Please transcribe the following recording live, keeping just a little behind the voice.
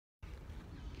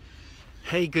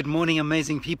Hey, good morning,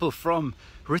 amazing people from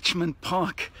Richmond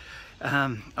Park.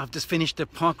 I've just finished a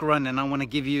park run and I want to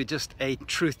give you just a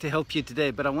truth to help you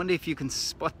today. But I wonder if you can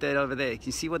spot that over there. Can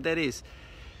you see what that is?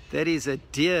 That is a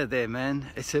deer there, man.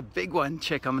 It's a big one.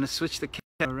 Check, I'm going to switch the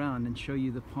camera around and show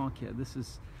you the park here.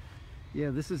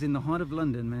 This is in the heart of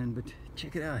London, man. But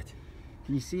check it out.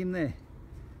 Can you see him there?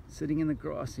 Sitting in the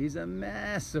grass. He's a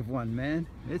massive one, man.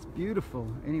 It's beautiful.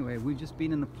 Anyway, we've just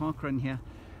been in the park run here.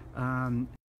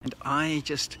 And I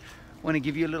just want to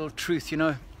give you a little truth. You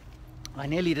know, I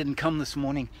nearly didn't come this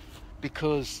morning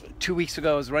because 2 weeks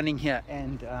ago I was running here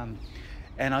and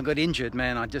I got injured,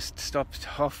 man. I just stopped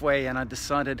halfway and I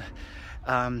decided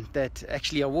that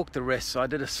actually I walked the rest. So I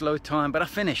did a slow time, but I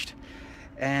finished.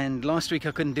 And last week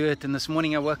I couldn't do it. And this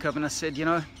morning I woke up and I said, you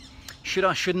know, should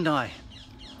I, shouldn't I?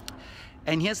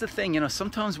 And here's the thing, you know,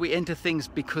 sometimes we enter things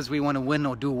because we want to win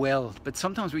or do well, but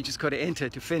sometimes we just got to enter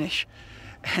to finish.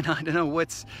 And I don't know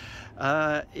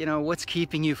what's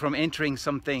keeping you from entering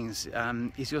some things.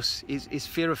 Is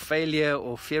fear of failure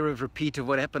or fear of repeat of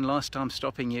what happened last time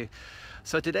stopping you?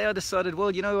 So today I decided, well,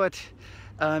 you know what?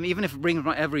 Even if it brings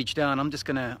my average down, I'm just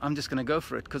gonna go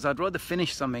for it, because I'd rather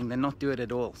finish something than not do it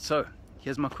at all. So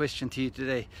here's my question to you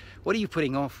today: what are you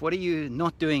putting off? What are you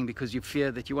not doing because you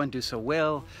fear that you won't do so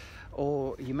well,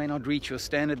 or you may not reach your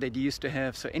standard that you used to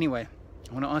have? So anyway,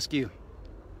 I want to ask you.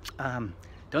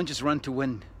 Don't just run to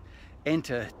win,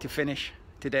 enter to finish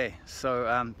today.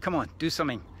 So come on, do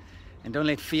something, and don't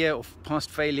let fear or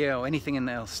past failure or anything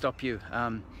else stop you.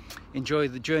 Enjoy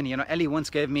the journey. You know, Ali once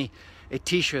gave me a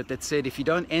t-shirt that said, if you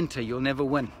don't enter, you'll never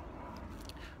win.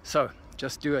 So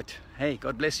just do it. Hey,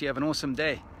 God bless you. Have an awesome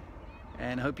day,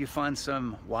 and hope you find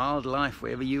some wildlife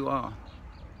wherever you are.